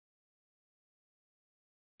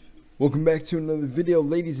Welcome back to another video,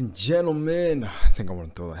 ladies and gentlemen. I think I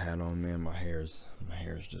want to throw the hat on, man. My hair's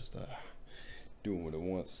just doing what it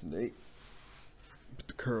wants today. Put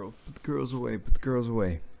the curls away.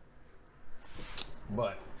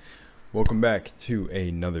 But welcome back to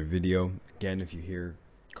another video. Again, if you hear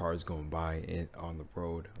cars going by on the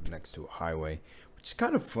road, I'm next to a highway, which is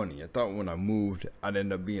kind of funny. I thought when I moved, I'd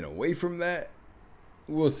end up being away from that.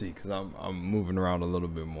 We'll see, because I'm moving around a little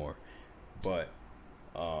bit more. But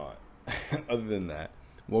other than that,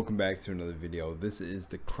 welcome back to another video. This is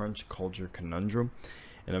the Crunch Culture Conundrum,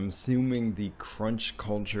 and I'm assuming the Crunch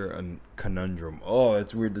Culture Conundrum, oh,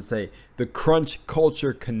 it's weird to say, the Crunch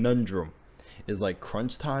Culture Conundrum is like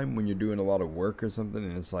crunch time when you're doing a lot of work or something,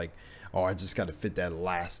 and it's like, oh, I just got to fit that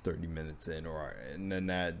last 30 minutes in, and then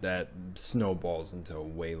that snowballs into a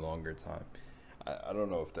way longer time. I don't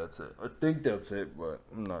know if that's it. I think that's it, but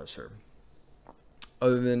I'm not sure.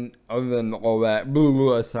 Other than all that,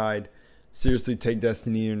 boo aside, seriously, take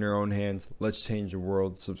destiny in your own hands. Let's change the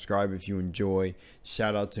world. Subscribe if you enjoy.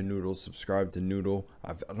 Shout out to Noodle. Subscribe to Noodle.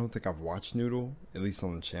 I don't think I've watched Noodle, at least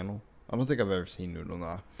on the channel. I don't think I've ever seen Noodle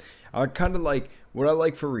now. I kind of like, what I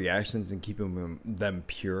like for reactions and keeping them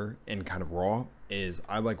pure and kind of raw is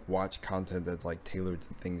I like watch content that's like tailored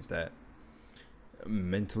to things that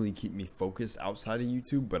mentally keep me focused outside of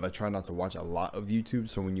YouTube, but I try not to watch a lot of YouTube,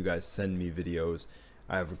 so when you guys send me videos,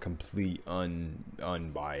 I have a complete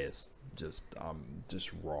unbiased, just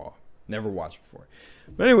raw, never watched before.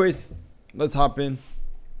 But anyways, let's hop in,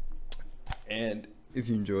 and if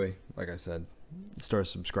you enjoy, like I said, start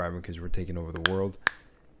subscribing because we're taking over the world.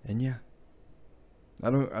 And yeah,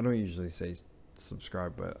 I don't usually say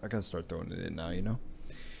subscribe, but I gotta start throwing it in now, you know.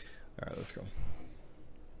 All right, let's go.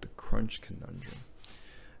 The Crunch Conundrum.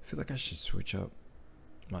 I feel like I should switch up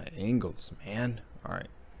my angles, man. All right,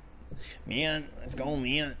 man, let's go,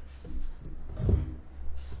 man.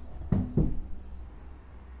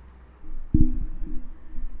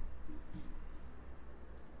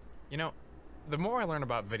 You know, the more I learn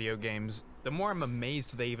about video games, the more I'm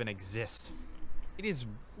amazed they even exist. It is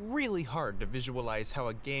really hard to visualize how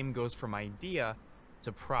a game goes from idea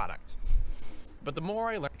to product. But the more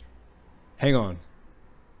I learn... Hang on.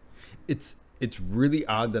 It's really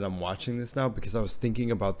odd that I'm watching this now because I was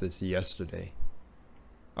thinking about this yesterday.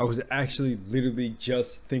 I was actually literally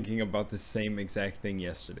just thinking about the same exact thing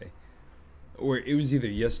yesterday. Or it was either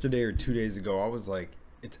yesterday or 2 days ago. I was like,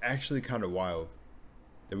 it's actually kind of wild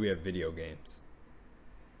that we have video games.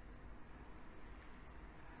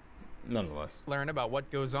 Nonetheless. Learn about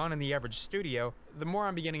what goes on in the average studio, the more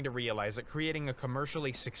I'm beginning to realize that creating a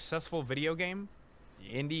commercially successful video game,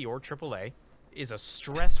 indie or AAA, is a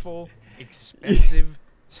stressful, expensive,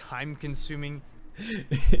 time-consuming...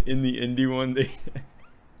 In the indie one, they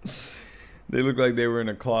look like they were in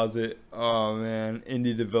a closet. Oh man,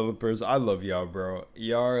 indie developers, I love y'all, bro.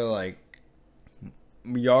 Y'all are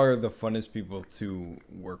the funnest people to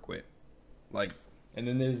work with. Like, and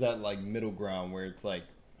then there's that like middle ground where it's like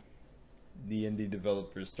the indie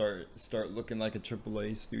developers start looking like a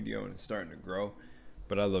AAA studio and it's starting to grow.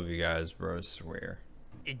 But I love you guys, bro, I swear.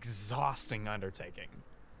 Exhausting undertaking.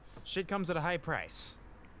 Shit comes at a high price.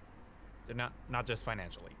 Not just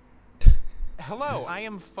financially. Hello, I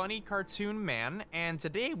am Funny Cartoon Man, and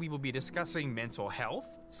today we will be discussing mental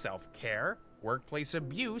health, self-care, workplace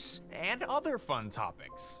abuse, and other fun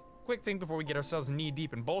topics. Quick thing before we get ourselves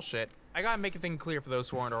knee-deep in bullshit, I gotta make a thing clear for those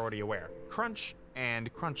who aren't already aware. Crunch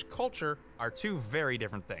and crunch culture are two very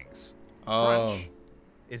different things. Crunch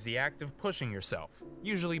is the act of pushing yourself,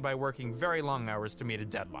 usually by working very long hours to meet a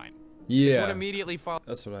deadline. Yeah. It's what immediately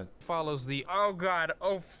follows the oh god,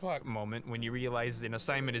 oh fuck moment when you realize an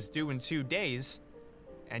assignment is due in 2 days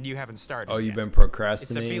and you haven't started. Oh, yet. You've been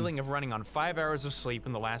procrastinating? It's a feeling of running on 5 hours of sleep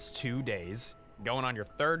in the last 2 days, going on your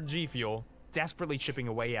third G Fuel, desperately chipping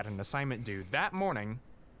away at an assignment due that morning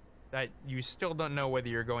that you still don't know whether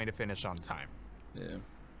you're going to finish on time. Yeah.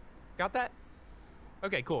 Got that?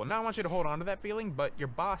 Okay, cool. Now I want you to hold on to that feeling, but your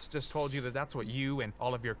boss just told you that that's what you and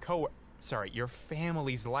all of your your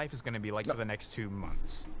family's life is going to be like for the next 2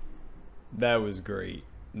 months. That was great.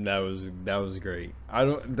 That was great.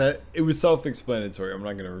 It was self-explanatory. I'm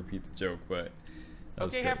not going to repeat the joke, but that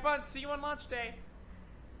was okay, great. have fun. See you on lunch day.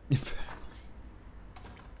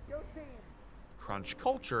 Crunch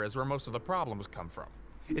culture is where most of the problems come from.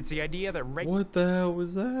 It's the idea that what the hell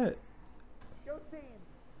was that?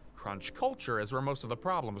 Crunch culture is where most of the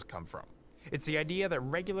problems come from. It's the idea that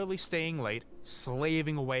regularly staying late,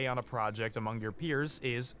 slaving away on a project among your peers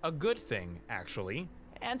is a good thing, actually,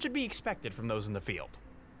 and should be expected from those in the field.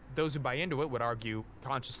 Those who buy into it would argue,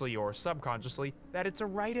 consciously or subconsciously, that it's a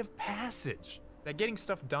rite of passage, that getting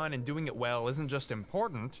stuff done and doing it well isn't just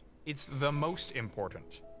important, It's the most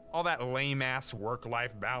important. All that lame-ass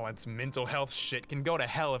work-life balance, mental health shit can go to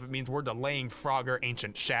hell if it means we're delaying Frogger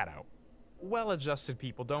Ancient Shadow. Well-adjusted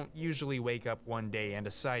people don't usually wake up one day and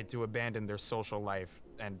decide to abandon their social life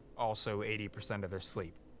and also 80% of their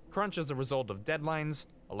sleep. Crunch is a result of deadlines,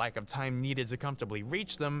 a lack of time needed to comfortably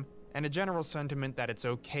reach them, and a general sentiment that it's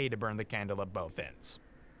okay to burn the candle at both ends.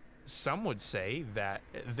 Some would say that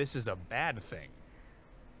this is a bad thing.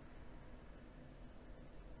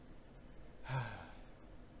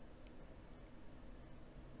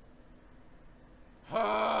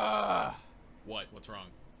 What? What's wrong?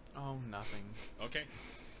 Oh, nothing. Okay.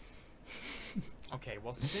 Okay,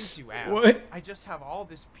 well, since you asked, What? I just have all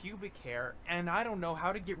this pubic hair, and I don't know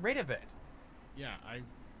how to get rid of it. Yeah, I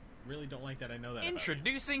really don't like that I know that about you.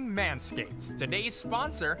 Introducing Manscaped, today's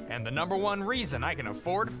sponsor, and the #1 reason I can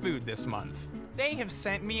afford food this month. They have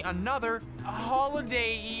sent me another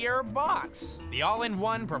holiday year box, the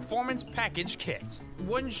all-in-one performance package kit.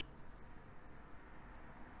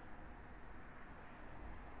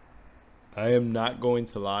 I am not going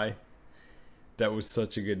to lie. That was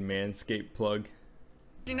such a good Manscaped plug.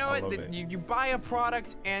 You know I what? love it. You buy a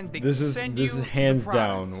product and they This is send you hands the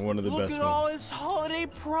down product. one of the Look best at all ones. this holiday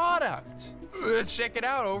product. Check it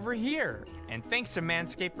out over here. And thanks to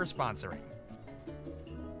Manscaped for sponsoring.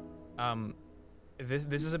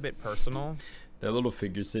 This is a bit personal, That little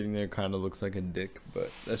figure sitting there kind of looks like a dick,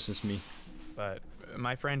 but that's just me. but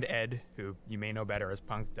my friend Ed, who you may know better as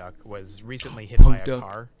Punk Duck, was recently hit Punk by a Duck.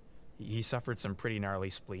 car. He suffered some pretty gnarly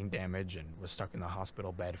spleen damage and was stuck in the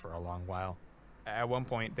hospital bed for a long while. At one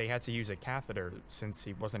point, they had to use a catheter since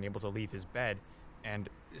he wasn't able to leave his bed, and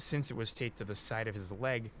since it was taped to the side of his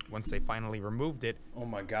leg, once they finally removed it, Oh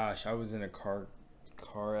my gosh, I was in a car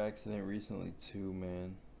accident recently too,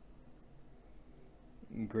 man.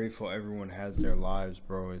 I'm grateful everyone has their lives,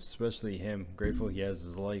 bro. Especially him. Grateful he has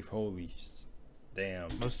his life. Holy damn.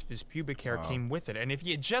 most of his pubic hair Wow. came with it, and if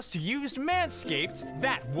he had just used Manscaped,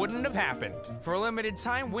 that wouldn't have happened. For a limited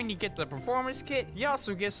time, when you get the performance kit, you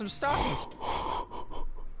also get some stockings.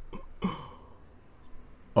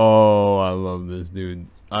 Oh, I love this dude.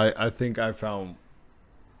 I think I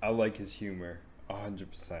like his humor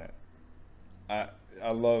 100%.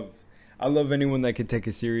 I love anyone that can take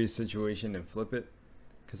a serious situation and flip it,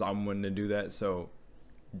 because I'm willing to do that. So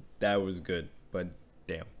that was good, but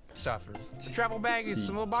damn. Stuffers. The travel bag is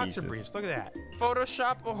some little boxer Jesus. briefs. Look at that.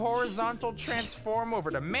 Photoshop a horizontal transform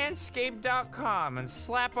over to manscaped.com and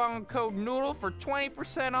slap on code Noodle for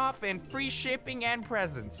 20% off and free shipping and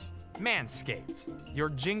presents. Manscaped. Your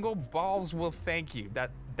jingle balls will thank you.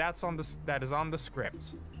 That is on the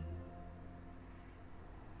script.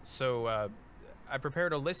 So I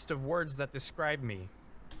prepared a list of words that describe me.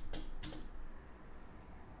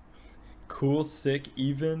 Cool, sick,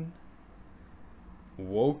 even,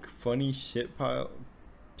 woke, funny,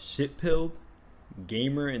 shit-pilled,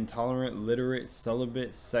 gamer, intolerant, literate,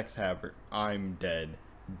 celibate, sex habit, I'm dead,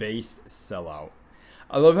 based, sellout.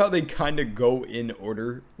 I love how they kind of go in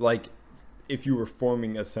order, like if you were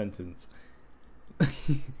forming a sentence.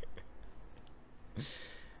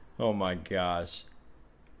 Oh my gosh.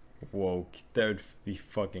 Woke. That would be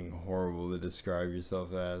fucking horrible to describe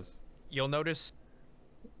yourself as. You'll notice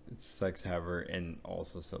Sex haver and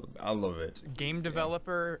also celibate. I love it. game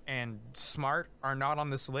developer and smart are not on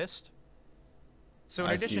this list. So in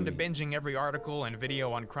I see addition to what he's- binging every article and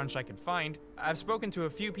video on Crunch I could find, I've spoken to a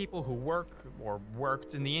few people who work or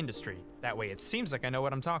worked in the industry. That way it seems like I know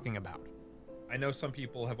what I'm talking about. I know some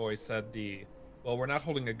people have always said well, we're not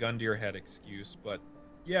holding a gun to your head excuse, but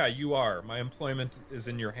yeah, you are. My employment is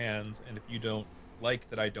in your hands, and if you don't like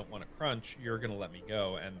that I don't want to crunch, you're going to let me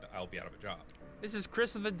go, and I'll be out of a job. This is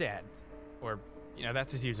Chris the Dead. Or,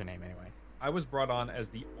 that's his username anyway. I was brought on as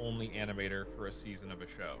the only animator for a season of a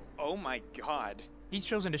show. Oh my god. He's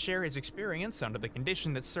chosen to share his experience under the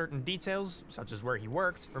condition that certain details, such as where he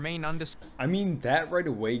worked, remain undisclosed. I mean, that right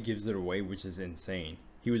away gives it away, which is insane.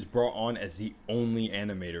 He was brought on as the only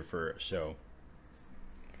animator for a show.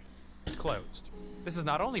 This is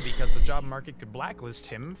not only because the job market could blacklist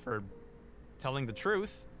him for telling the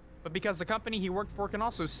truth, but because the company he worked for can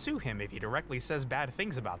also sue him if he directly says bad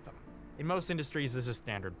things about them. In most industries, this is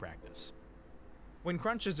standard practice. When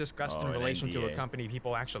Crunch is discussed in an relation to a NDA. company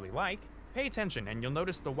people actually like, pay attention and you'll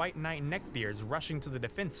notice the white knight neckbeards rushing to the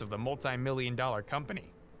defense of the multi-million-dollar company.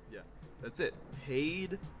 Yeah, that's it.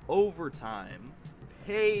 Paid overtime.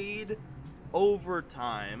 Paid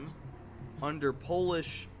overtime under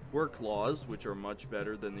Polish work laws, which are much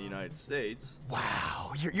better than the United States.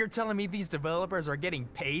 Wow, you're telling me these developers are getting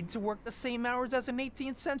paid to work the same hours as an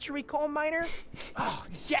 18th century coal miner? Oh,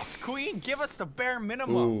 yes, Queen, give us the bare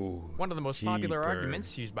minimum. Ooh, One of the most popular jeepers.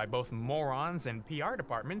 arguments used by both morons and PR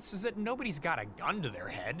departments is that nobody's got a gun to their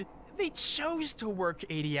head. They chose to work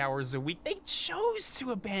 80 hours a week. They chose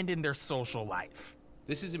to abandon their social life.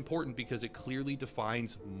 This is important because it clearly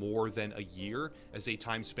defines more than a year as a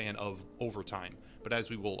time span of overtime. But as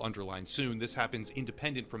we will underline soon, this happens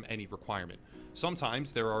independent from any requirement.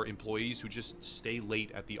 Sometimes there are employees who just stay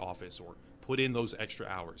late at the office or put in those extra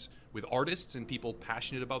hours. With artists and people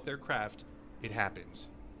passionate about their craft, it happens.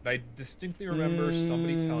 I distinctly remember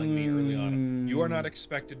somebody telling me early on, you are not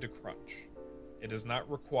expected to crunch. It is not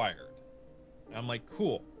required. And I'm like,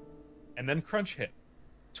 cool. And then crunch hit.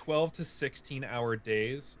 12 to 16 hour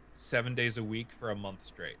days, 7 days a week for a month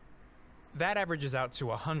straight. That averages out to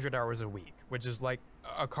 100 hours a week, which is like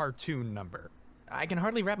a cartoon number. I can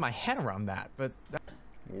hardly wrap my head around that, but...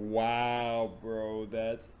 Wow, bro,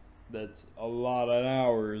 that's a lot of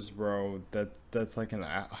hours, bro. That's like an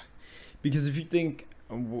hour. Because if you think,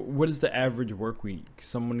 what is the average work week?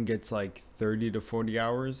 Someone gets like 30 to 40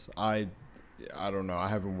 hours. I don't know. I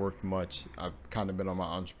haven't worked much. I've kind of been on my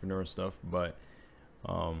entrepreneur stuff, but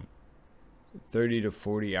 30 to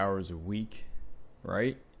 40 hours a week,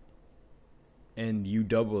 right? And you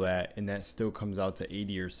double that, and that still comes out to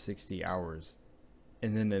 80 or 60 hours,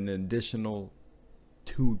 and then an additional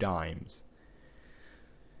 2 dimes.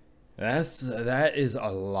 That is a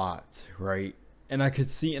lot, right? And I can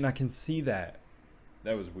see that.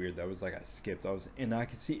 That was weird. That was like I skipped. I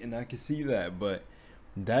could see that, but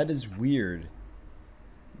that is weird.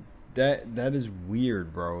 That is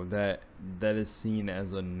weird, bro. That is seen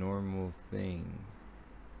as a normal thing.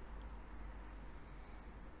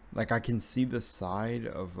 Like, I can see the side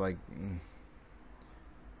of, like,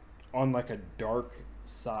 on, like, a dark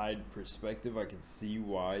side perspective, I can see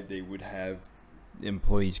why they would have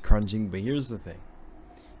employees crunching. But here's the thing.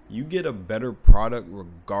 You get a better product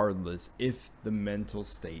regardless if the mental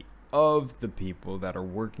state of the people that are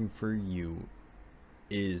working for you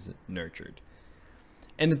is nurtured.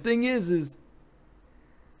 And the thing is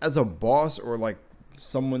as a boss or, like,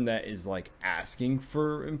 someone that is, like, asking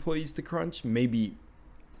for employees to crunch, maybe...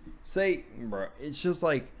 Say, bro, it's just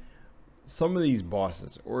like some of these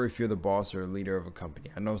bosses, or if you're the boss or a leader of a company,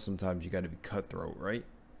 I know sometimes you got to be cutthroat, right?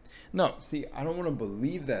 No, see, I don't want to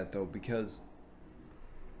believe that, though, because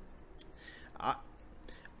I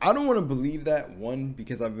don't want to believe that, one,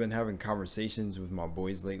 because I've been having conversations with my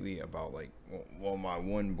boys lately about, like, well, my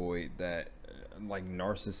one boy that, like,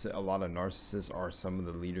 a lot of narcissists are some of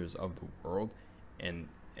the leaders of the world, and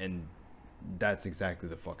that's exactly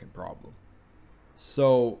the fucking problem.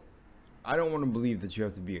 So, I don't want to believe that you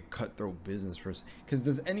have to be a cutthroat business person. Because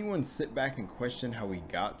does anyone sit back and question how we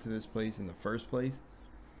got to this place in the first place?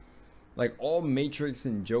 Like, all matrix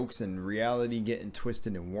and jokes and reality getting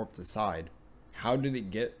twisted and warped aside, how did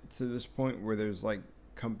it get to this point where there's, like,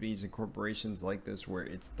 companies and corporations like this where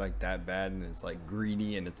it's, like, that bad and it's, like,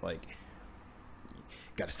 greedy and it's, like,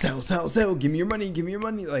 gotta sell, give me your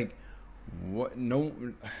money. Like, what? No,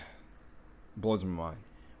 blows my mind.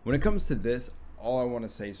 When it comes to this, all I want to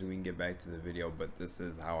say, so we can get back to the video, but this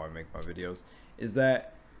is how I make my videos, is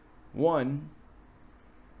that, one,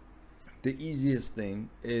 the easiest thing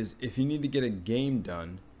is if you need to get a game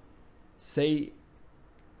done, say,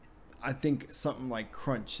 I think something like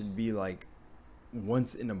crunch should be like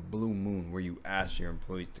once in a blue moon where you ask your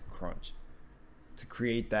employees to crunch to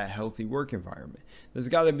create that healthy work environment. There's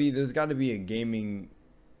got to be a gaming,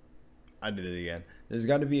 I did it again. There's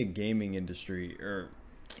got to be a gaming industry, or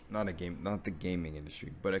not the gaming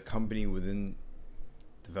industry, but a company within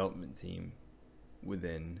development team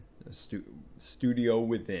within a studio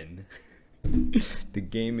within the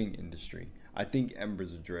gaming industry. I think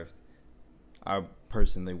Embers Adrift, I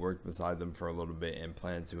personally worked beside them for a little bit and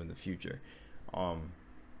plan to in the future.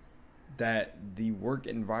 That the work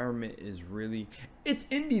environment is really, it's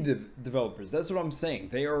indie developers. That's what I'm saying.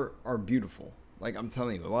 They are beautiful. Like, I'm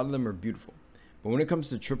telling you, a lot of them are beautiful. But when it comes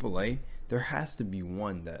to AAA, there has to be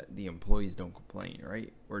one that the employees don't complain,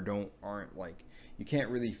 right? Or aren't like, you can't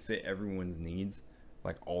really fit everyone's needs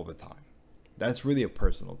like all the time. That's really a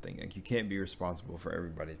personal thing. Like, you can't be responsible for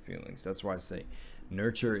everybody's feelings. That's why I say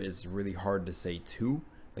nurture is really hard to say too.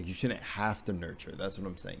 Like, you shouldn't have to nurture. That's what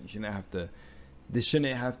I'm saying. You shouldn't have to, this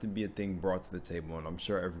shouldn't have to be a thing brought to the table, and I'm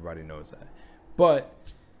sure everybody knows that. But,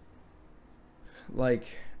 like,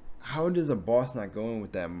 how does a boss not go in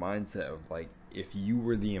with that mindset of, like, if you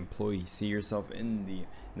were the employee, see yourself in the,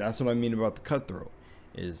 and that's what I mean about the cutthroat,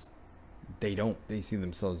 is they see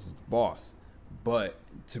themselves as the boss. but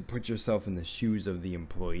to put yourself in the shoes of the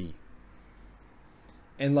employee.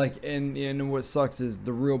 And like, and what sucks is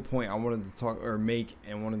the real point I wanted to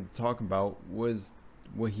wanted to talk about was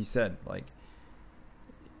what he said. Like,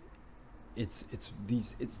 it's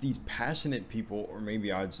these passionate people, or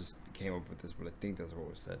maybe I just came up with this, but I think that's what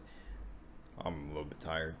was said. I'm a little bit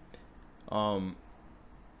tired.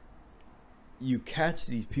 You catch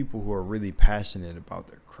these people who are really passionate about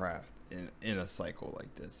their craft in a cycle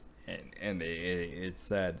like this, and it's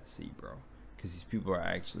sad to see, bro, because these people are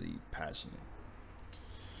actually passionate.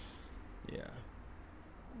 Yeah.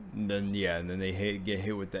 And then they get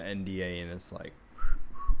hit with the NDA, and it's like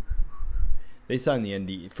they signed the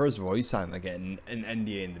NDA. First of all, you signed like an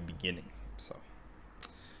NDA in the beginning, so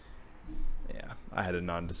yeah, I had a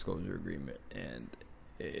non-disclosure agreement, and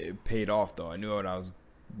it paid off though. I knew what I was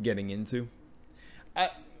getting into.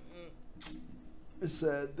 It's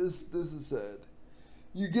sad. This is sad.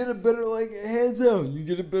 You get a better, like, hands down, you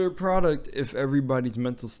get a better product if everybody's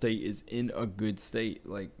mental state is in a good state.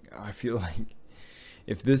 Like, I feel like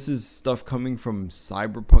if this is stuff coming from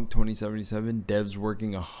Cyberpunk 2077, devs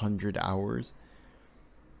working 100 hours.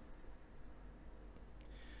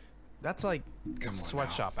 That's like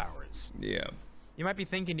sweatshop hours. Yeah. You might be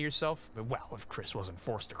thinking to yourself, well, if Chris wasn't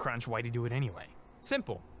forced to crunch, why'd he do it anyway?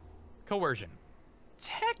 Simple. Coercion.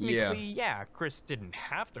 Technically, yeah, Chris didn't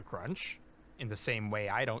have to crunch. In the same way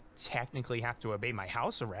I don't technically have to obey my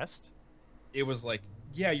house arrest. It was like,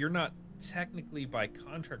 yeah, you're not technically by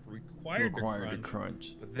contract required to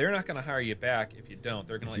crunch, but they're not going to hire you back if you don't.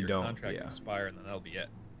 They're going to let your contract expire, and then that'll be it.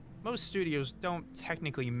 Most studios don't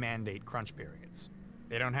technically mandate crunch periods.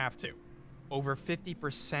 They don't have to. Over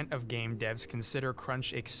 50% of game devs consider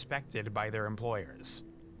crunch expected by their employers.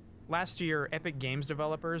 Last year, Epic Games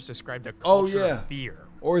developers described a culture of fear.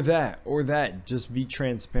 Or that. Just be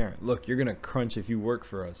transparent. Look, you're going to crunch if you work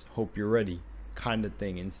for us. Hope you're ready. Kind of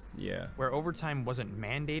thing. And yeah. Where overtime wasn't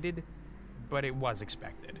mandated, but it was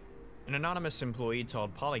expected. An anonymous employee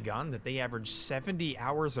told Polygon that they averaged 70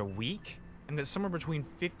 hours a week, and that somewhere between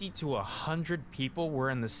 50 to 100 people were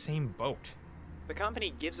in the same boat. The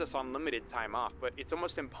company gives us unlimited time off, but it's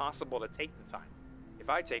almost impossible to take the time. If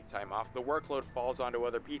I take time off, the workload falls onto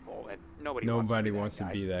other people, and nobody wants to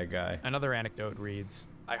be that guy. Another anecdote reads,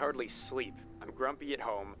 I hardly sleep. I'm grumpy at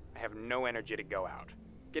home. I have no energy to go out.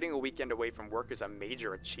 Getting a weekend away from work is a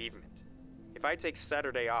major achievement. If I take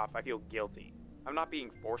Saturday off, I feel guilty. I'm not being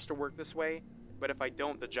forced to work this way, but if I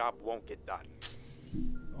don't, the job won't get done.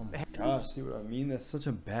 Oh my gosh, see what I mean? That's such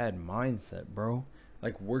a bad mindset, bro.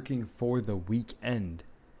 Like working for the weekend.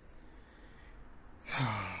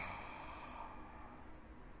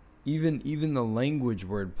 Even the language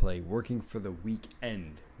wordplay, working for the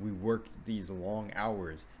weekend. We work these long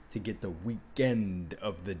hours to get the weekend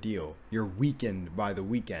of the deal. You're weakened by the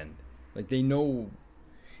weekend. Like, they know.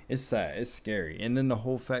 It's sad. It's scary. And then the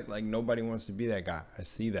whole fact, like, nobody wants to be that guy. I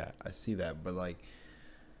see that. But, like,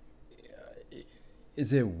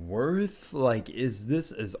 is it worth? Like,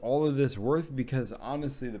 is all of this worth? Because,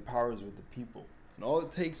 honestly, the power is with the people. And all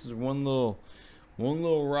it takes is one little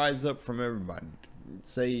rise up from everybody.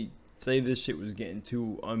 Say this shit was getting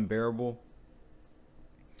too unbearable,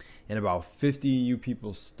 and about 50 of you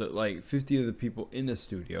people, 50 of the people in the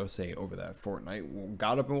studio, say over that fortnight,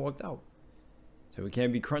 got up and walked out. So we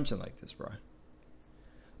can't be crunching like this, bro.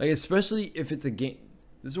 Like, especially if it's a game.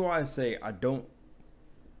 This is why I say I don't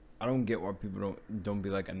get why people don't be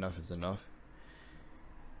like, enough is enough.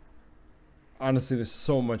 Honestly, there's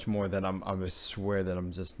so much more that I swear that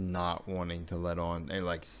I'm just not wanting to let on and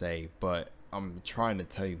like say, but I'm trying to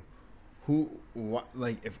tell you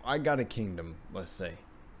like, if I got a kingdom, let's say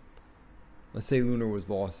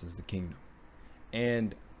lunarwaslost is the kingdom,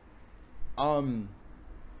 and I'm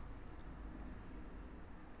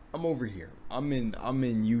over here. I'm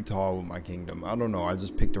in Utah with my kingdom. I don't know. I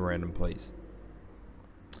just picked a random place,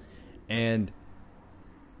 and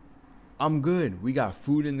I'm good. We got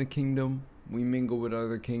food in the kingdom. We mingle with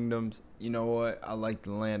other kingdoms. You know what? I like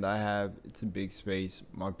the land I have. It's a big space.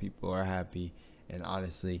 My people are happy, and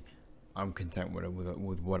honestly, I'm content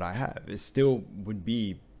with what I have. It still would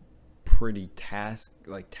be pretty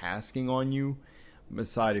tasking on you.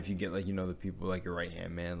 Beside if you get, like, you know, the people like your right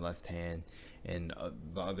hand man, left hand, and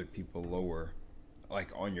the other people lower, like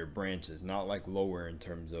on your branches. Not like lower in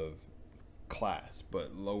terms of class,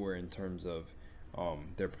 but lower in terms of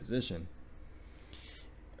their position.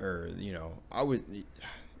 Or, you know, I would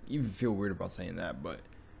even feel weird about saying that, but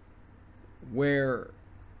where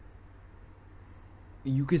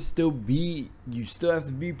you still have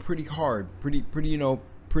to be pretty hard, pretty, you know,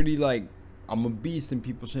 pretty like, I'm a beast and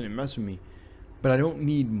people shouldn't mess with me, but I don't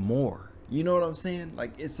need more. You know what I'm saying?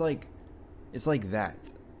 Like, it's like It's like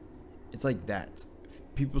that. It's like that.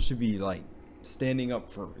 People should be like standing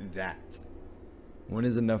up for that. When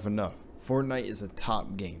is enough enough? Fortnite is a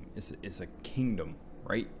top game. It's a kingdom,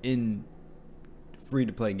 right? In free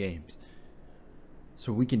to play games.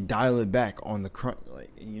 So we can dial it back on the crunch, like,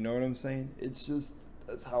 you know what I'm saying? It's just,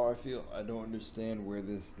 that's how I feel. I don't understand where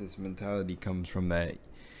this mentality comes from. That,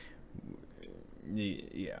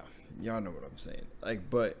 yeah, y'all know what I'm saying. Like,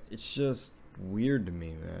 but it's just weird to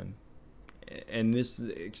me, man. And this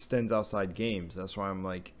extends outside games. That's why I'm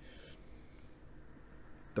like,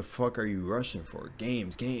 the fuck are you rushing for? Game,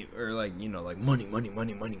 or like, you know, like money.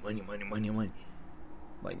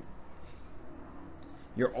 Like,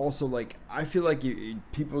 you're also like, I feel like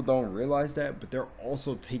people don't realize that, but they're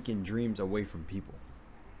also taking dreams away from people.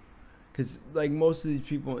 Cause like most of these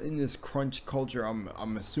people in this crunch culture,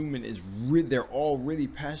 I'm assuming they're all really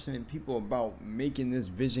passionate people about making this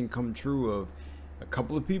vision come true of a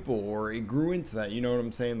couple of people, or it grew into that. You know what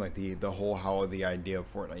I'm saying? Like the whole how the idea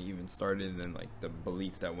of Fortnite even started, and like the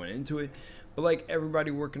belief that went into it. But like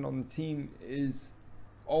everybody working on the team is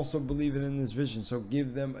also believing in this vision, so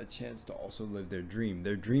give them a chance to also live their dream.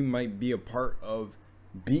 Their dream might be a part of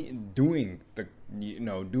doing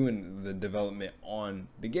the development on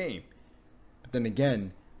the game. But then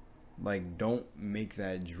again, like, don't make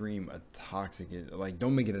that dream a toxic, like,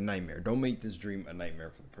 don't make it a nightmare. Don't make this dream a nightmare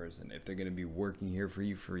for the person. If they're going to be working here for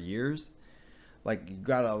you for years, like, you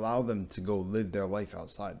got to allow them to go live their life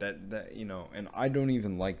outside. That you know, and I don't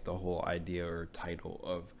even like the whole idea or title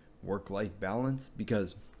of work-life balance,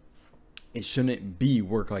 because it shouldn't be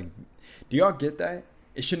work-life. Do y'all get that?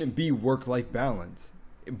 It shouldn't be work-life balance.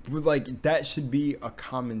 Like, that should be a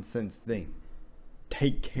common sense thing.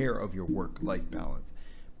 Take care of your work-life balance.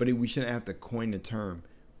 But we shouldn't have to coin the term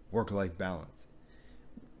work-life balance.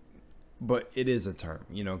 But it is a term,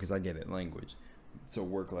 you know, because I get it, language. So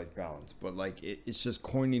work-life balance. But like, it's just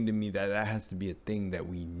coining to me that has to be a thing that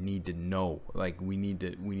we need to know. Like, we need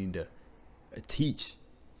to teach.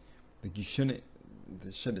 Like, you shouldn't.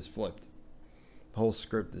 The shit is flipped. The whole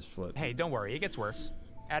script is flipped. Hey, don't worry, it gets worse.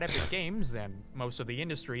 At Epic Games and most of the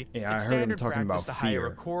industry, yeah, it's I heard him standard talking practice about to hire a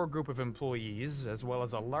fear. core group of employees, as well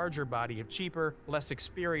as a larger body of cheaper, less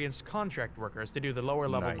experienced contract workers to do the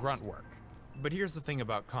lower-level grunt work. But here's the thing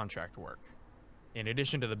about contract work. In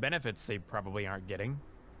addition to the benefits they probably aren't getting,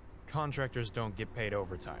 contractors don't get paid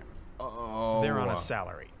overtime. Oh. They're on a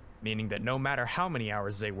salary, meaning that no matter how many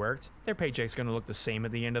hours they worked, their paycheck's gonna look the same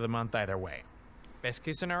at the end of the month either way. Best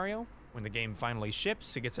case scenario, when the game finally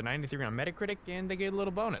ships, it gets a 93 on Metacritic and they get a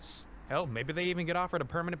little bonus. Hell, maybe they even get offered a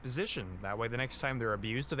permanent position. That way the next time they're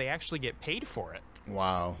abused, they actually get paid for it.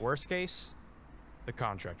 Wow. Worst case, the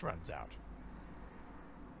contract runs out.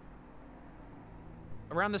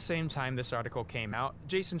 Around the same time this article came out,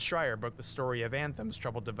 Jason Schreier broke the story of Anthem's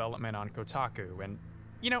troubled development on Kotaku, and,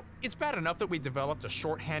 you know, it's bad enough that we developed a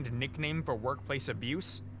shorthand nickname for workplace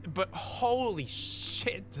abuse, but holy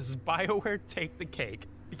shit, does BioWare take the cake.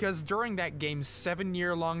 Because during that game's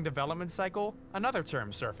 7-year-long development cycle, another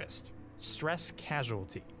term surfaced: stress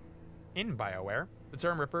casualty. In BioWare, the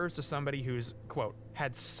term refers to somebody who's, quote,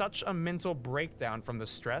 had such a mental breakdown from the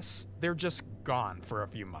stress, they're just gone for a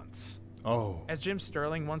few months. Oh. As Jim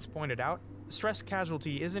Sterling once pointed out, stress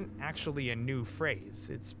casualty isn't actually a new phrase.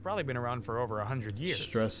 It's probably been around for over 100 years.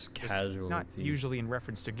 Stress Just casualty. not usually in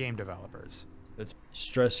reference to game developers. That's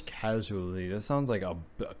Stress casualty. That sounds like a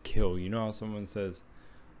kill. You know how someone says,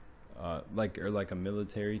 like a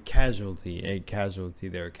military casualty. A casualty,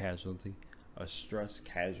 they're a casualty. A stress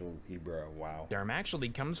casualty, bro. Wow. term actually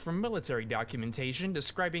comes from military documentation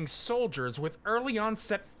describing soldiers with early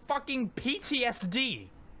onset fucking PTSD.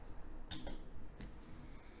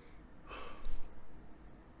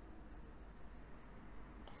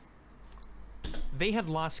 They had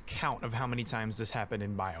lost count of how many times this happened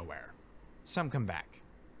in BioWare. Some come back,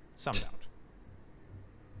 some don't.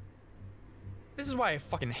 This is why I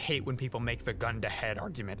fucking hate when people make the gun to head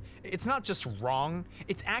argument. It's not just wrong,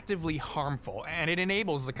 it's actively harmful, and it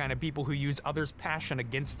enables the kind of people who use others' passion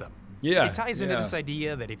against them. Yeah. It ties into this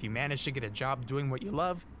idea that if you manage to get a job doing what you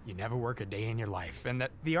love, you never work a day in your life, and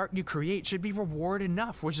that the art you create should be reward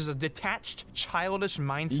enough, which is a detached, childish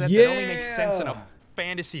mindset that only makes sense in a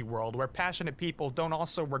fantasy world where passionate people don't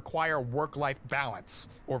also require work-life balance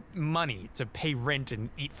or money to pay rent and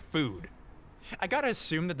eat food. I gotta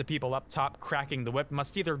assume that the people up top cracking the whip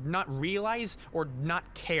must either not realize or not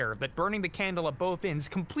care that burning the candle at both ends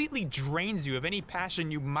completely drains you of any passion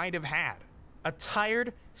you might have had. A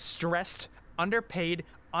tired, stressed, underpaid,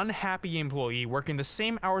 unhappy employee working the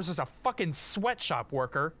same hours as a fucking sweatshop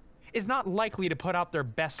worker is not likely to put out their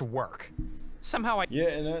best work. Somehow I Yeah,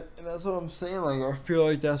 and that's what I'm saying. Like, I feel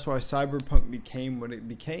like that's why Cyberpunk became what it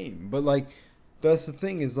became. But like, that's the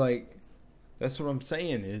thing is like, that's what I'm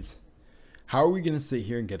saying is, how are we gonna sit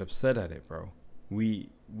here and get upset at it, bro? We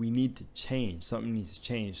need to change. Something needs to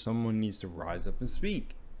change. Someone needs to rise up and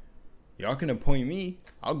speak. Y'all can appoint me.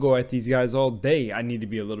 I'll go at these guys all day. I need to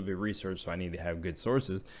be a little bit researched, so I need to have good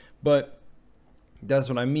sources. But that's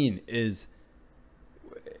what I mean is,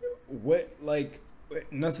 what, like,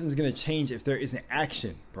 nothing's gonna change if there isn't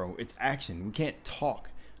action, bro. It's action. We can't talk.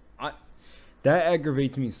 That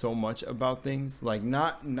aggravates me so much about things. Like,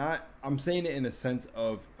 not I'm saying it in a sense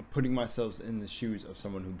of putting myself in the shoes of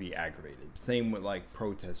someone who'd be aggravated. Same with like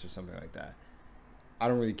protests or something like that. I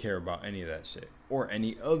don't really care about any of that shit or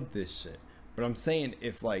any of this shit. But I'm saying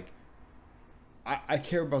if like, I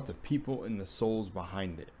care about the people and the souls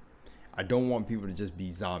behind it. I don't want people to just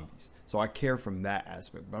be zombies. So I care from that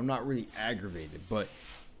aspect, but I'm not really aggravated. But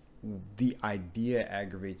the idea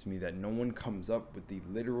aggravates me that no one comes up with the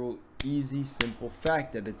literal, easy, simple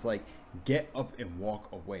fact that it's like, get up and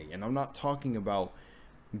walk away. And I'm not talking about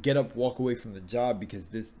get up, walk away from the job because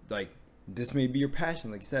this may be your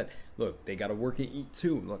passion. Like you said, look, they got to work and eat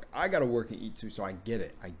too. Look, I got to work and eat too. So I get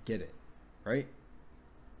it. Right?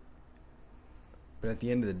 But at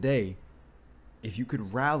the end of the day, if you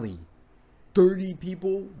could rally 30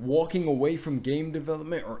 people walking away from game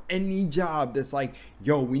development or any job that's like,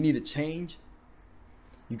 yo, we need a change,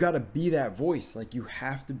 you got to be that voice. Like, you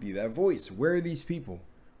have to be that voice. Where are these people?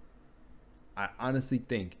 I honestly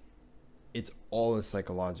think it's all a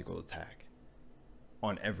psychological attack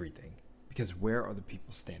on everything, because where are the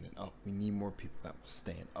people standing up? We need more people that will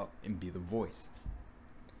stand up and be the voice.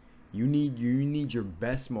 You need your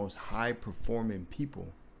best, most high performing people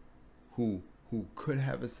who could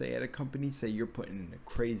have a say at a company. Say you're putting in the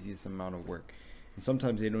craziest amount of work, and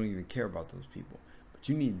sometimes they don't even care about those people, but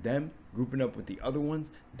you need them grouping up with the other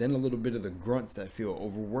ones, then a little bit of the grunts that feel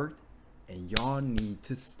overworked, and y'all need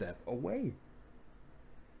to step away.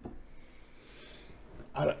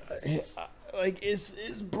 Like,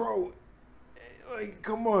 it's bro, like,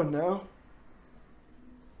 come on now.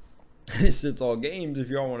 It's all games. If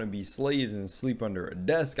y'all want to be slaves and sleep under a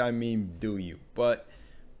desk, I mean, do you? But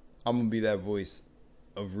I'm gonna be that voice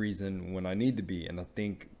of reason when I need to be, and I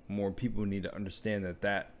think more people need to understand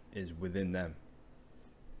that is within them.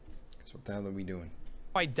 So what the hell are we doing?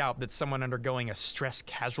 I doubt that someone undergoing a stress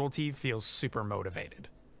casualty feels super motivated.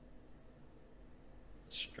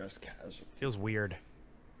 Stress casualty. Feels weird.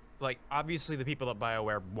 Like, obviously the people at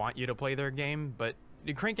BioWare want you to play their game, but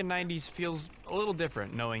the cranking 90s feels a little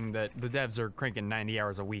different knowing that the devs are cranking 90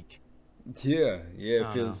 hours a week. Yeah,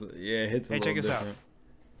 it feels, it hits a little different. Hey, check this out.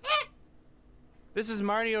 This is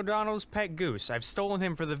Marty O'Donnell's pet goose. I've stolen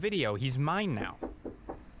him for the video. He's mine now.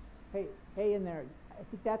 Hey in there. I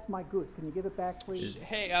think that's my goose. Can you give it back, please?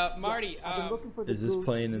 Hey, Marty. I've been looking for the is this goose.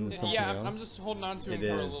 playing in something else? I'm just holding on to him for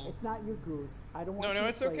a little. It's not your goose. I don't want. No,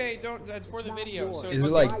 it's okay. Don't. That's for the video. So is it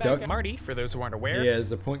like Duck? Marty, for those who aren't aware. Yeah, is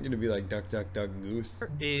the point going to be like Duck, Duck, Duck, Goose?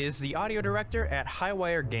 Is the audio director at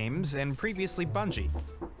Highwire Games and previously Bungie.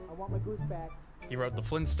 I want my goose back. He wrote the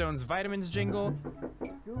Flintstones Vitamins jingle.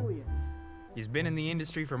 Julian. He's been in the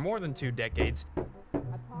industry for more than 2 decades.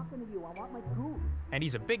 I'm talking to you. I want my goose. And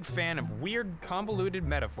he's a big fan of weird, convoluted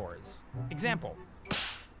metaphors. Example.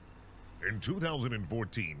 In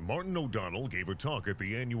 2014, Martin O'Donnell gave a talk at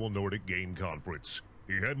the annual Nordic Game Conference.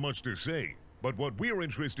 He had much to say, but what we're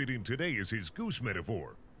interested in today is his goose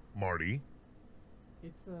metaphor. Marty?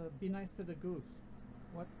 It's, be nice to the goose.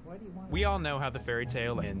 Why do you want... We all know how the fairy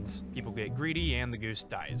tale ends. People get greedy and the goose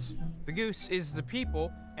dies. The goose is the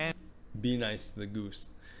people and... Be nice to the goose.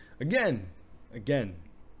 Again,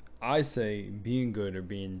 I say being good or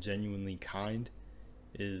being genuinely kind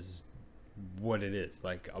is what it is.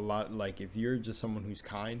 Like, a lot, like, if you're just someone who's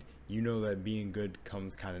kind, you know that being good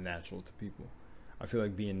comes kind of natural to people. I feel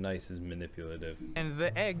like being nice is manipulative. And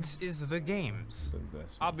the eggs is the games.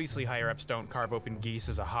 Obviously, higher-ups don't carve open geese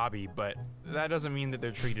as a hobby, but that doesn't mean that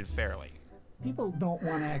they're treated fairly. People don't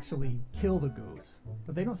want to actually kill the goose,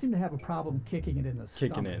 but they don't seem to have a problem kicking it in the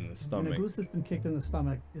stomach. Kicking it in the stomach. And a goose that's been kicked in the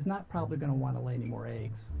stomach is not probably going to want to lay any more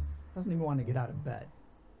eggs. Doesn't even want to get out of bed.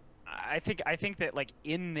 I think that, like,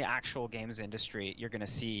 in the actual games industry, you're going to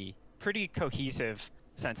see pretty cohesive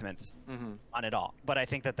sentiments on it all. But I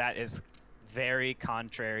think that is very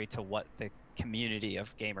contrary to what the community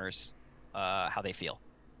of gamers, how they feel.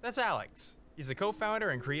 That's Alex. He's a co-founder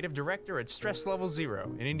and creative director at Stress Level Zero,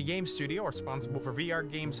 an indie game studio responsible for VR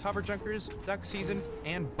games Hover Junkers, Duck Season,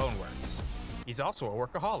 and Boneworks. He's also a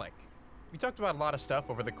workaholic. We talked about a lot of stuff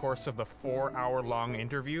over the course of the 4-hour-long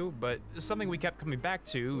interview, but something we kept coming back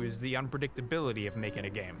to is the unpredictability of making a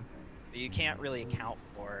game. but you can't really account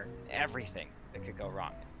for everything that could go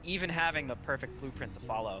wrong. Even having the perfect blueprint to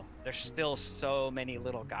follow, there's still so many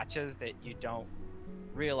little gotchas that you don't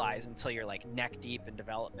realize until you're like neck deep in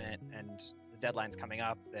development and the deadline's coming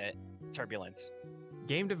up. That turbulence.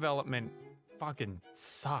 Game development fucking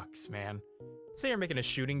sucks, man. Say you're making a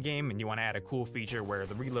shooting game and you want to add a cool feature where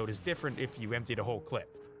the reload is different if you emptied a whole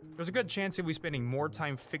clip. There's a good chance you'll be spending more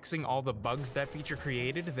time fixing all the bugs that feature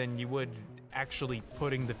created than you would actually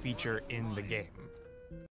putting the feature in the game.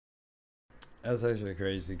 That's actually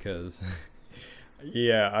crazy because,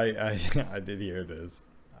 yeah, I did hear this.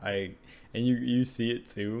 And you see it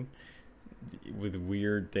too, with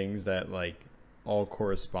weird things that like all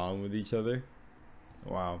correspond with each other.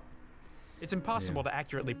 Wow. It's impossible to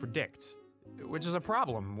accurately predict, which is a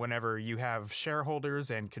problem whenever you have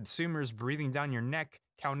shareholders and consumers breathing down your neck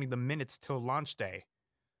counting the minutes till launch day.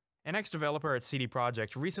 An ex-developer at CD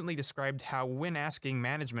Projekt recently described how when asking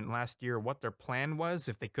management last year what their plan was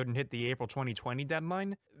if they couldn't hit the April 2020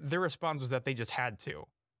 deadline, their response was that they just had to.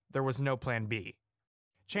 There was no plan B.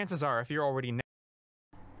 Chances are, if you're already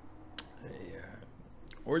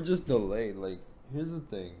Or just delay. Like, here's the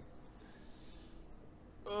thing.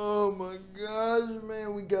 Oh my gosh,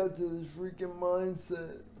 man, we got to this freaking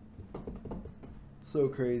mindset. So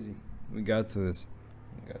crazy. We got to this.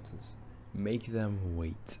 Make them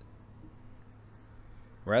wait.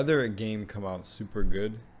 Rather a game come out super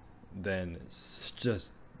good than it's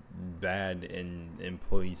just bad and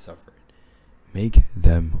employees suffer. Make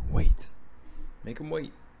them wait. Make them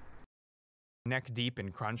wait. neck deep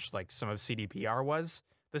in crunch like some of CDPR was,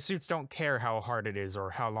 the suits don't care how hard it is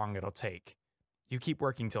or how long it'll take. You keep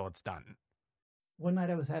working till it's done. One night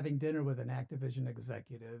I was having dinner with an Activision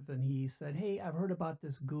executive, and he said, "Hey, I've heard about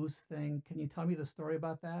this goose thing. Can you tell me the story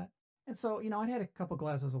about that?" And so, I had a couple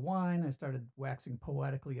glasses of wine. I started waxing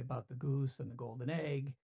poetically about the goose and the golden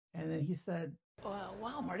egg. And then he said,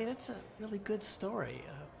 "Wow, Marty, that's a really good story.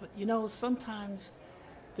 But sometimes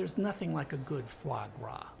there's nothing like a good foie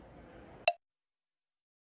gras."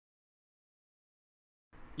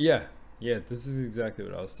 Yeah, this is exactly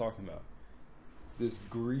what I was talking about. This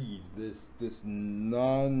greed, this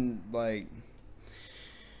non, like,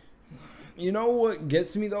 you know what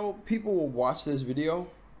gets me though? People will watch this video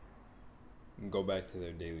and go back to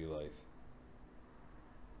their daily life.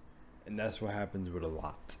 And that's what happens with a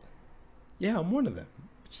lot. Yeah, I'm one of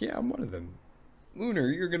them.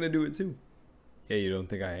 Lunar, you're gonna do it too. Yeah, you don't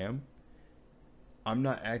think I am? I'm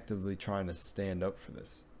not actively trying to stand up for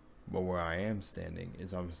this. But where I am standing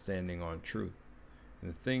is I'm standing on truth.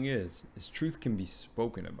 And the thing is truth can be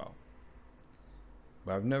spoken about.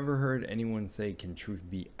 But I've never heard anyone say, can truth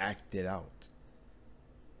be acted out?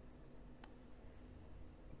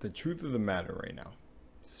 The truth of the matter right now,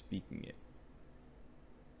 speaking it.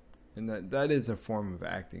 And that is a form of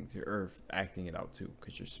acting it out too,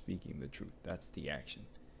 because you're speaking the truth. That's the action.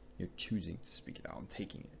 You're choosing to speak it out and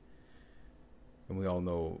taking it. And we all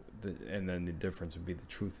know and then the difference would be the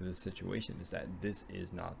truth of the situation is that this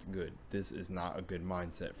is not good. This is not a good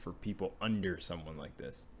mindset for people under someone like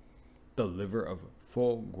this. The liver of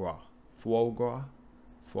foie gras.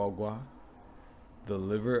 The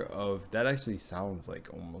liver of, that actually sounds like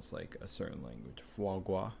almost like a certain language. Foie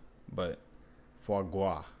gras, but foie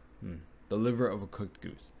gras. The liver of a cooked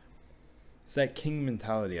goose. It's that king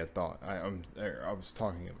mentality I was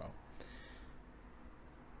talking about.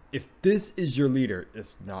 If this is your leader,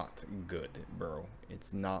 it's not good, bro.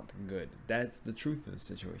 It's not good. That's the truth of the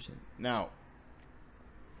situation. Now,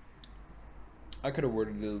 I could have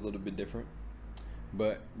worded it a little bit different,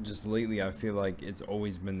 but just lately I feel like it's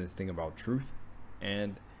always been this thing about truth,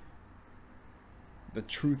 and the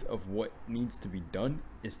truth of what needs to be done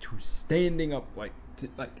is to standing up,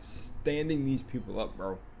 standing these people up,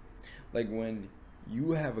 bro. Like when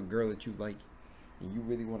you have a girl that you like and you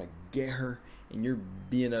really want to get her, and you're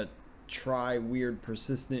being a weird,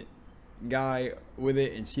 persistent guy with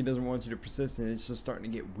it, and she doesn't want you to persist, and it's just starting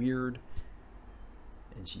to get weird,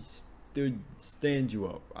 and she stands you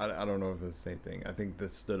up. I don't know if it's the same thing. I think the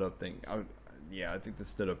stood up thing, I think the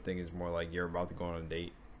stood up thing is more like you're about to go on a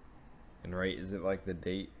date, and right, is it like the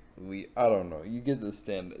date? I don't know. You get the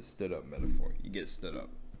stood up metaphor. You get stood up.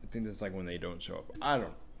 I think that's like when they don't show up. I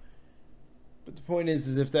don't know. But the point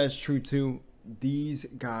is if that's true too, these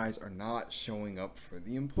guys are not showing up for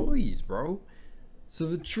the employees, bro. So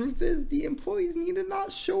the truth is the employees need to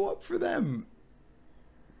not show up for them.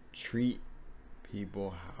 Treat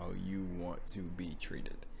people how you want to be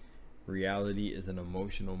treated. Reality is an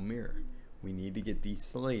emotional mirror. We need to get these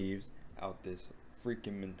slaves out this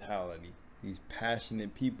freaking mentality. These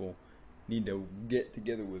passionate people need to get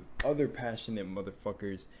together with other passionate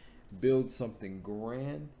motherfuckers, build something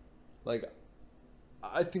grand, Like,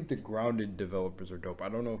 I think the grounded developers are dope. I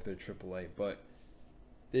don't know if they're AAA, but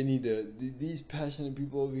they need to. These passionate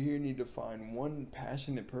people over here need to find one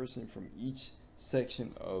passionate person from each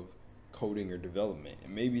section of coding or development,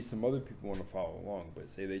 and maybe some other people want to follow along. But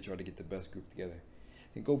say they try to get the best group together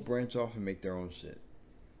and go branch off and make their own shit.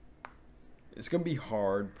 It's gonna be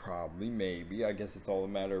hard, probably, maybe. I guess it's all a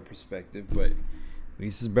matter of perspective, but at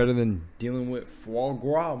least it's better than dealing with foie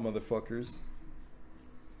gras, motherfuckers.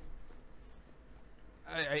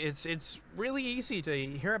 It's really easy to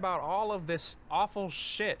hear about all of this awful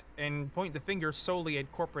shit and point the finger solely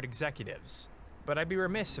at corporate executives. But I'd be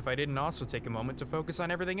remiss if I didn't also take a moment to focus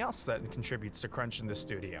on everything else that contributes to crunch in the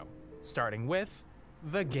studio. Starting with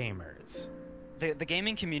the gamers. The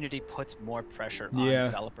gaming community puts more pressure on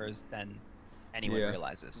developers than anyone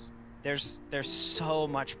realizes. There's so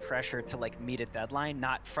much pressure to like meet a deadline,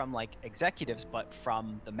 not from like executives, but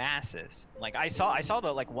from the masses. Like I saw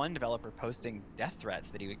the like one developer posting death threats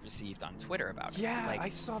that he received on Twitter about it. Yeah, like, I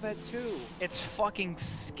saw that too. It's fucking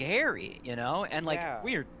scary, you know? And like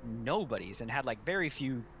we're nobodies and had like very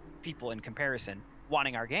few people in comparison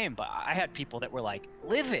wanting our game, but I had people that were like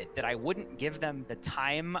livid that I wouldn't give them the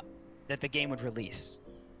time that the game would release.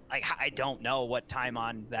 Like I don't know what time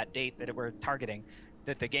on that date that we're targeting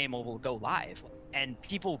that the game will go live, and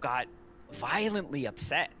people got violently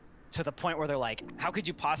upset to the point where they're like, how could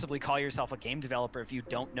you possibly call yourself a game developer if you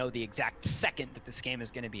don't know the exact second that this game is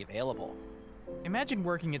going to be available? Imagine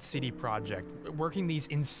working at CD Projekt, working these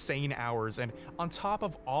insane hours, and on top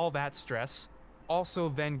of all that stress, also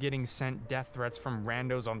then getting sent death threats from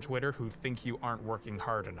randos on Twitter who think you aren't working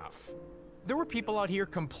hard enough. There were people out here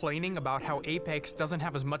complaining about how Apex doesn't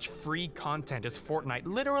have as much free content as Fortnite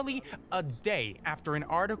literally a day after an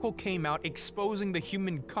article came out exposing the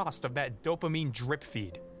human cost of that dopamine drip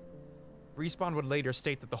feed. Respawn would later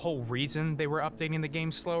state that the whole reason they were updating the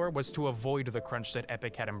game slower was to avoid the crunch that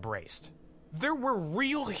Epic had embraced. There were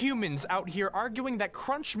real humans out here arguing that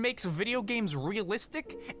crunch makes video games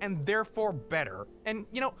realistic and therefore better. And,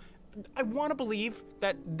 you know, I want to believe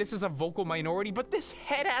that this is a vocal minority, but this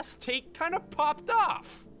head-ass take kind of popped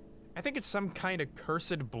off. I think it's some kind of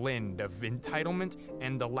cursed blend of entitlement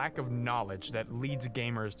and the lack of knowledge that leads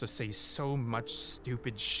gamers to say so much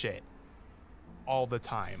stupid shit all the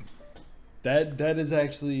time. That is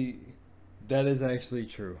actually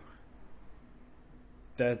true.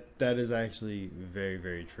 That is actually very,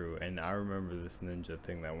 very true. And I remember this ninja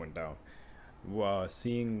thing that went down.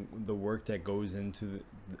 Seeing the work that goes into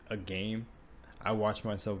a game, I watch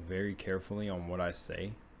myself very carefully on what I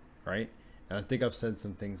say, right? And I think I've said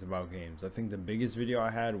some things about games. I think the biggest video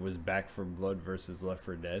I had was Back 4 Blood versus Left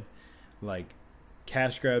 4 Dead. Like,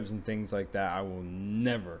 cash grabs and things like that, I will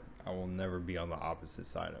never be on the opposite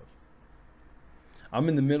side of. I'm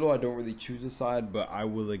in the middle. I don't really choose a side, but I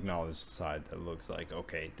will acknowledge the side that looks like,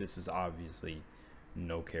 okay, this is obviously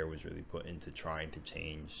no care was really put into trying to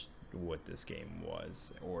change what this game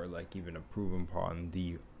was, or like even improve upon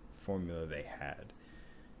the formula they had.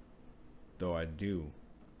 Though I do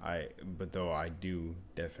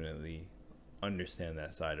definitely understand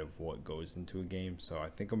that side of what goes into a game. So I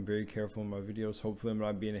think I'm very careful in my videos. Hopefully I'm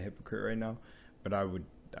not being a hypocrite right now, but I would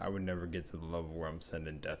never get to the level where I'm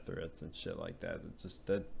sending death threats and shit like that.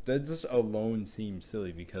 That just alone seems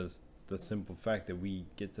silly, because the simple fact that we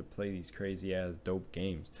get to play these crazy ass dope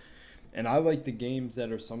games. And I like the games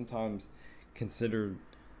that are sometimes considered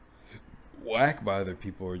whack by other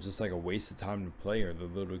people, or just like a waste of time to play, or the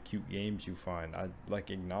little cute games you find. I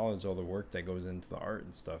like acknowledge all the work that goes into the art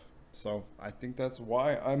and stuff. So I think that's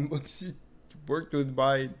why I'm worked with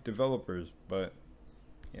by developers. But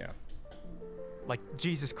yeah. Like,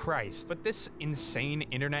 Jesus Christ. But this insane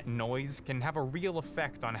internet noise can have a real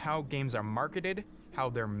effect on how games are marketed, how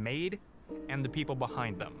they're made, and the people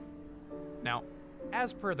behind them. Now,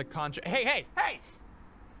 as per the contract... Hey!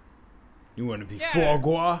 You want to be foie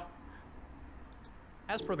gras?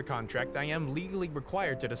 As per the contract, I am legally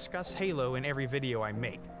required to discuss Halo in every video I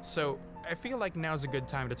make, so I feel like now's a good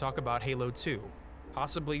time to talk about Halo 2,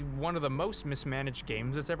 possibly one of the most mismanaged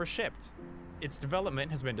games that's ever shipped. Its development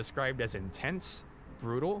has been described as intense,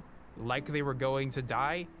 brutal, like they were going to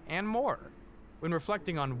die, and more. When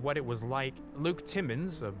reflecting on what it was like, Luke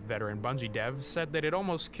Timmons, a veteran Bungie dev, said that it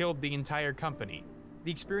almost killed the entire company.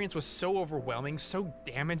 The experience was so overwhelming, so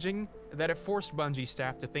damaging, that it forced Bungie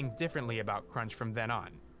staff to think differently about crunch from then on.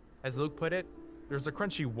 As Luke put it, there's a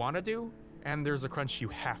crunch you want to do, and there's a crunch you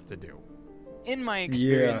have to do. In my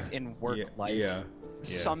experience in work life,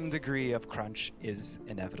 some degree of crunch is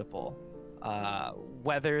inevitable.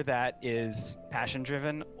 Whether that is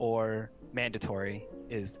passion-driven or mandatory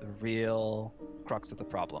is the real crux of the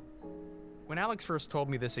problem. When Alex first told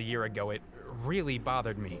me this a year ago, it really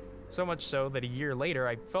bothered me. So much so that a year later,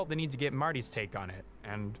 I felt the need to get Marty's take on it,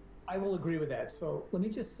 and... I will agree with that. So let me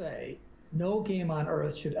just say, no game on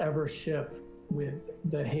Earth should ever ship with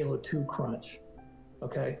the Halo 2 crunch,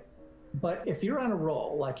 okay? But if you're on a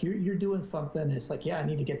roll, like you're doing something, it's like, yeah, I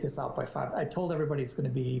need to get this out by 5. I told everybody it's going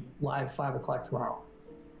to be live 5 o'clock tomorrow.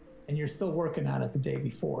 And you're still working on it the day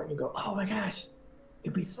before. And you go, oh my gosh,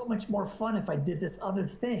 it'd be so much more fun if I did this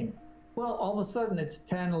other thing. Well, all of a sudden it's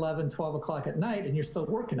 10, 11, 12 o'clock at night and you're still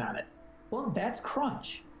working on it. Well, that's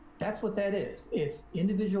crunch. That's what that is. It's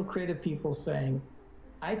individual creative people saying,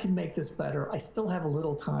 I can make this better. I still have a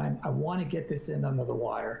little time. I want to get this in under the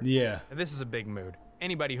wire. Yeah. This is a big mood.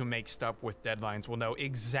 Anybody who makes stuff with deadlines will know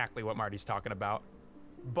exactly what Marty's talking about.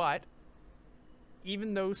 But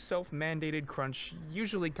even though self-mandated crunch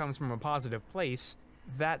usually comes from a positive place,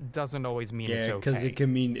 that doesn't always mean it's okay. because it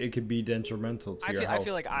could be detrimental to your health. I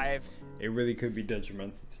feel like it really could be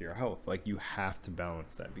detrimental to your health. Like, you have to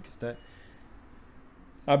balance that, because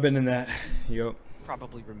I've been in that. Yep.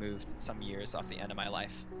 probably removed some years off the end of my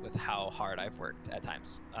life with how hard I've worked at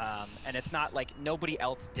times. And it's not like nobody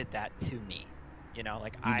else did that to me. You know,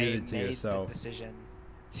 like I made the decision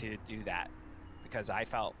to do that because I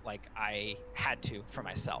felt like I had to for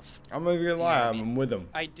myself. I'm not gonna lie, I'm with him.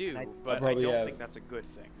 I do, but I don't think that's a good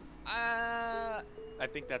thing. I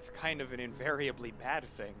think that's kind of an invariably bad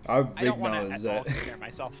thing. I don't want to at all compare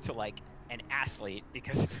myself to like an athlete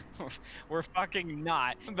because we're fucking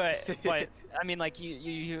not. But I mean, like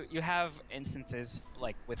you have instances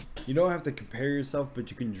like with. You don't have to compare yourself,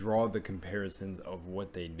 but you can draw the comparisons of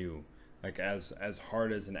what they do. Like as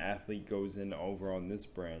hard as an athlete goes in over on this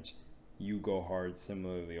branch, you go hard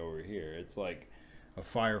similarly over here. It's like a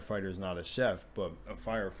firefighter's not a chef, but a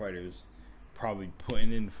firefighter's probably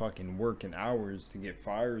putting in fucking work and hours to get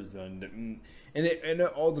fires done. And it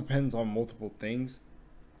all depends on multiple things.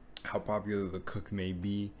 How popular the cook may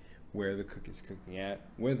be, where the cook is cooking at,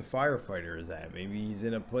 where the firefighter is at. Maybe he's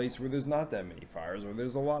in a place where there's not that many fires, or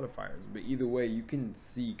there's a lot of fires. But either way, you can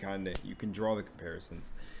see you can draw the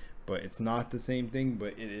comparisons. But it's not the same thing,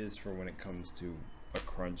 but it is for when it comes to a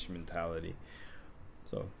crunch mentality.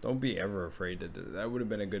 So don't be ever afraid to do that. That would have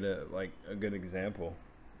been a good example,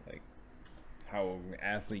 like how an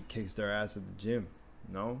athlete kicks their ass at the gym.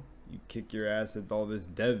 No, you kick your ass at all this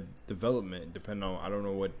development, depending on, I don't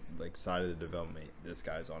know what like side of the development this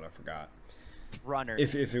guy's on. I forgot. Runner.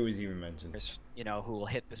 If it was even mentioned. You know, who will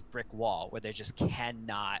hit this brick wall where they just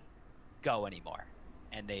cannot go anymore.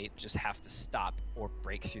 And they just have to stop or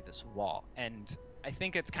break through this wall. And I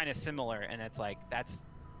think it's kind of similar, and it's like that's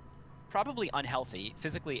probably unhealthy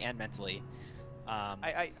physically and mentally.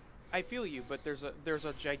 I feel you, but there's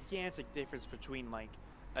a gigantic difference between like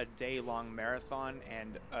a day-long marathon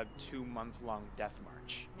and a 2-month-long death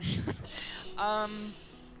march.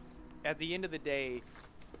 At the end of the day,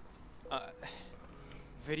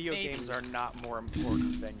 video games are not more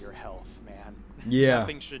important than your health, man. Yeah.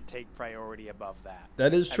 Nothing should take priority above that.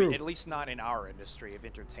 That is true. I mean, at least not in our industry of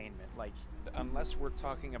entertainment. Like, unless we're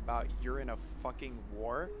talking about you're in a fucking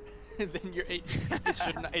war, then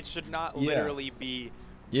it should not literally be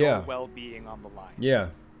your well-being on the line. Yeah.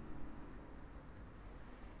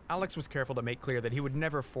 Alex was careful to make clear that he would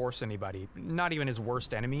never force anybody, not even his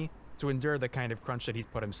worst enemy, to endure the kind of crunch that he's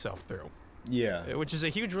put himself through. Yeah. Which is a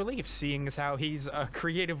huge relief, seeing as how he's a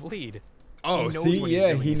creative lead. Oh, he knows see, what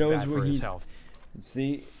yeah, he's he knows bad what for his he's health.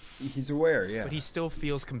 See, he's aware, yeah. But he still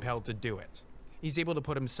feels compelled to do it. He's able to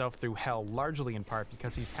put himself through hell largely in part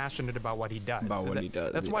because he's passionate about what he does.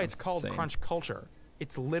 That's why it's called crunch culture.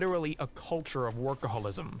 It's literally a culture of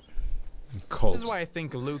workaholism. Cult. This is why I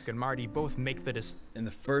think Luke and Marty both make the And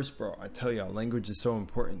the first, bro, I tell y'all, language is so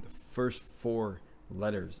important. The first 4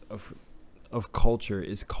 letters of culture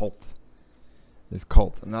is cult. Is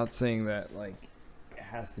cult. I'm not saying that like it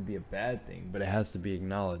has to be a bad thing, but it has to be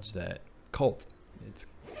acknowledged that cult. It's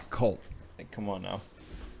cult. Like, come on now.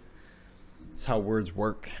 It's how words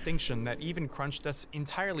work. Distinction that even crunch that's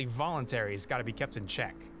entirely voluntary has got to be kept in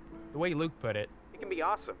check. The way Luke put it, it can be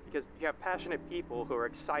awesome because you have passionate people who are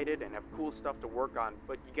excited and have cool stuff to work on,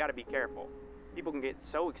 but you got to be careful. People can get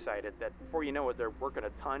so excited that before you know it, they're working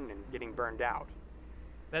a ton and getting burned out.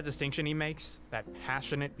 That distinction he makes, that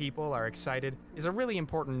passionate people are excited, is a really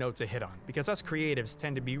important note to hit on, because us creatives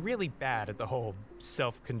tend to be really bad at the whole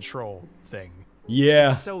self-control thing.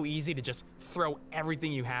 Yeah. It's so easy to just throw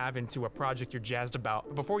everything you have into a project you're jazzed about.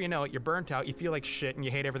 But before you know it, you're burnt out, you feel like shit, and you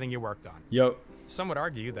hate everything you worked on. Yep. Some would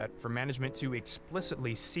argue that for management to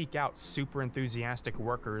explicitly seek out super enthusiastic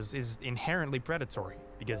workers is inherently predatory,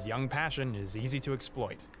 because young passion is easy to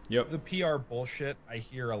exploit. Yep. The PR bullshit I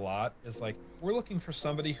hear a lot is like, we're looking for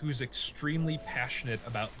somebody who's extremely passionate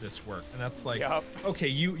about this work. And that's like, okay,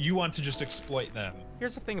 you want to just exploit them.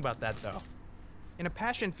 Here's the thing about that, though. In a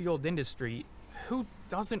passion-fueled industry, who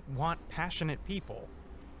doesn't want passionate people?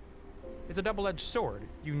 It's a double-edged sword.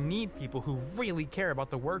 You need people who really care about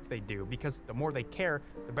the work they do, because the more they care,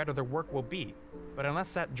 the better their work will be. But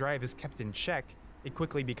unless that drive is kept in check, it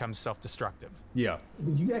quickly becomes self-destructive. Yeah.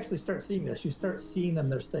 You actually start seeing this. You start seeing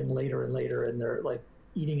them, they're staying later and later, and they're like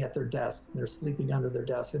eating at their desk, and they're sleeping under their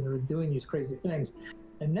desk, and they're doing these crazy things.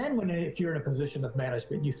 And then if you're in a position of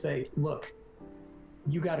management, you say, look,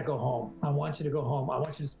 you got to go home. I want you to go home. I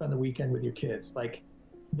want you to spend the weekend with your kids. Like,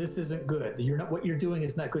 this isn't good. What you're doing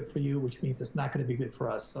is not good for you, which means it's not going to be good for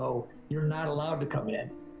us. So you're not allowed to come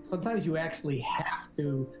in. Sometimes you actually have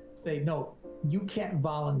to say, no, you can't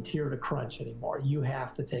volunteer to Crunch anymore. You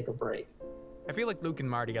have to take a break. I feel like Luke and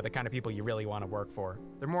Marty are the kind of people you really want to work for.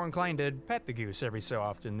 They're more inclined to pet the goose every so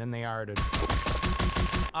often than they are to...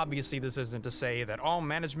 Obviously, this isn't to say that all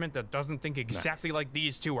management that doesn't think exactly like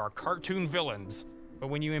these two are cartoon villains. But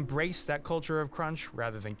when you embrace that culture of Crunch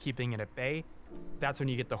rather than keeping it at bay, that's when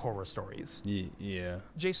you get the horror stories. Yeah.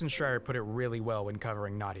 Jason Schreier put it really well when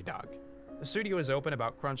covering Naughty Dog. The studio is open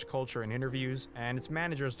about Crunch culture in interviews, and its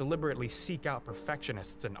managers deliberately seek out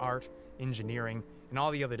perfectionists in art, engineering, and all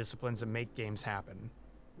the other disciplines that make games happen.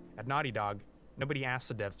 At Naughty Dog, nobody asks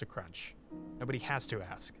the devs to Crunch. Nobody has to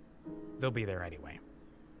ask. They'll be there anyway.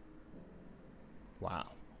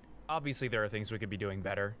 Wow. Obviously, there are things we could be doing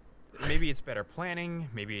better. Maybe it's better planning,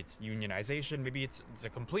 maybe it's unionization, maybe it's a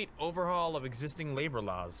complete overhaul of existing labor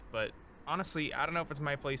laws, but honestly, I don't know if it's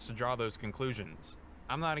my place to draw those conclusions.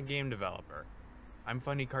 I'm not a game developer. I'm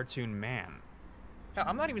Funny Cartoon Man. Hell,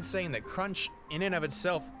 I'm not even saying that Crunch in and of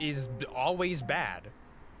itself is always bad.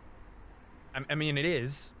 I mean, it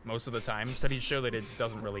is, most of the time. Studies show that it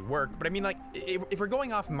doesn't really work, but I mean, like, if we're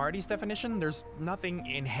going off Marty's definition, there's nothing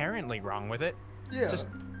inherently wrong with it. Yeah. It's just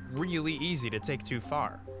really easy to take too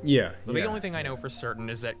far. Yeah. But the only thing I know for certain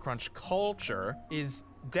is that Crunch culture is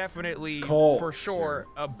definitely, for sure,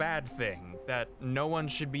 a bad thing that no one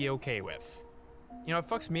should be okay with. You know, it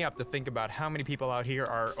fucks me up to think about how many people out here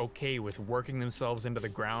are okay with working themselves into the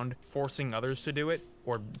ground, forcing others to do it,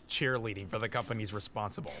 or cheerleading for the companies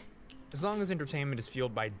responsible. As long as entertainment is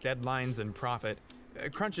fueled by deadlines and profit,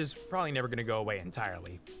 Crunch is probably never going to go away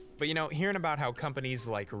entirely. But you know, hearing about how companies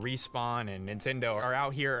like Respawn and Nintendo are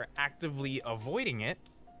out here actively avoiding it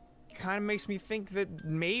kind of makes me think that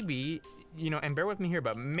maybe, you know, and bear with me here,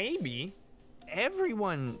 but maybe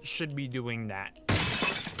everyone should be doing that.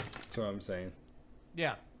 That's what I'm saying.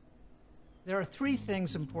 Yeah. There are three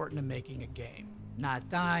things important to making a game: not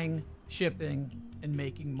dying, shipping, and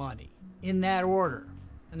making money. In that order.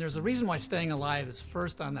 And there's a reason why staying alive is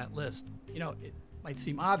first on that list. You know, it might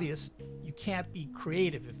seem obvious, you can't be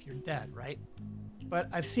creative if you're dead, right? But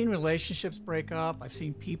I've seen relationships break up. I've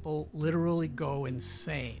seen people literally go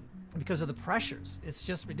insane because of the pressures. It's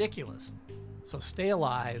just ridiculous. So stay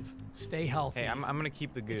alive, stay healthy. Hey, I'm gonna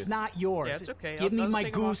keep the goose. It's not yours. Yeah, it's okay. Give me I'll my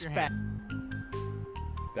take 'em off goose your back.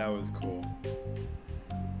 That was cool.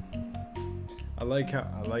 I like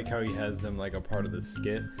how he has them like a part of the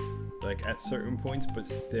skit, like at certain points, but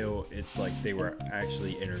still it's like they were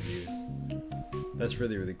actually interviews. That's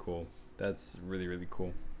really, really cool. That's really, really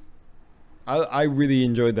cool. I really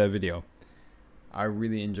enjoyed that video. I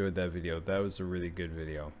really enjoyed that video. That was a really good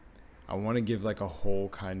video. I want to give like a whole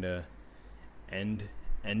kind of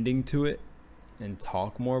ending to it and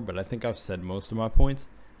talk more, but I think I've said most of my points.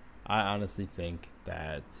 I honestly think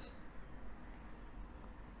that,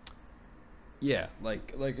 yeah,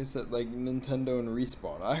 like I said, like Nintendo and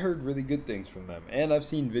Respawn, I heard really good things from them, and I've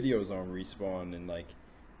seen videos on Respawn, and like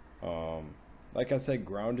I said,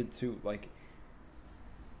 Grounded too. Like,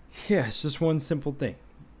 yeah, it's just one simple thing.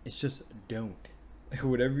 It's just don't. Like,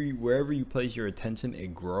 wherever you place your attention,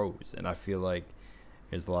 it grows, and I feel like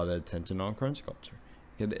there's a lot of attention on Crunch Culture,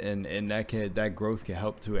 and that growth can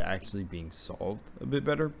help to actually being solved a bit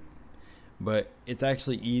better. But it's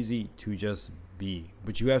actually easy to just be.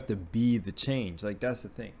 But you have to be the change. Like, that's the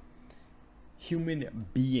thing. Human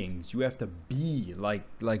beings, you have to be. Like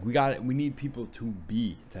we need people to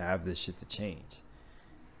be to have this shit to change.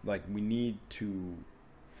 Like, we need to,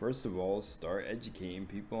 first of all, start educating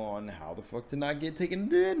people on how the fuck to not get taken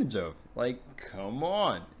advantage of. Like, come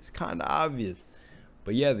on. It's kind of obvious.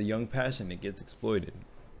 But yeah, the young passion, it gets exploited.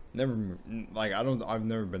 I've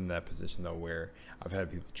never been in that position though where I've had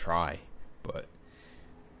people try. But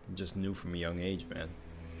I just knew from a young age, man.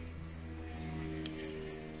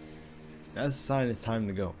 That's a sign it's time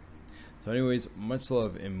to go. So anyways, much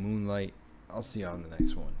love in Moonlight. I'll see you on the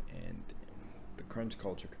next one. And the Crunch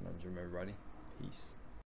Culture Conundrum, everybody. Peace.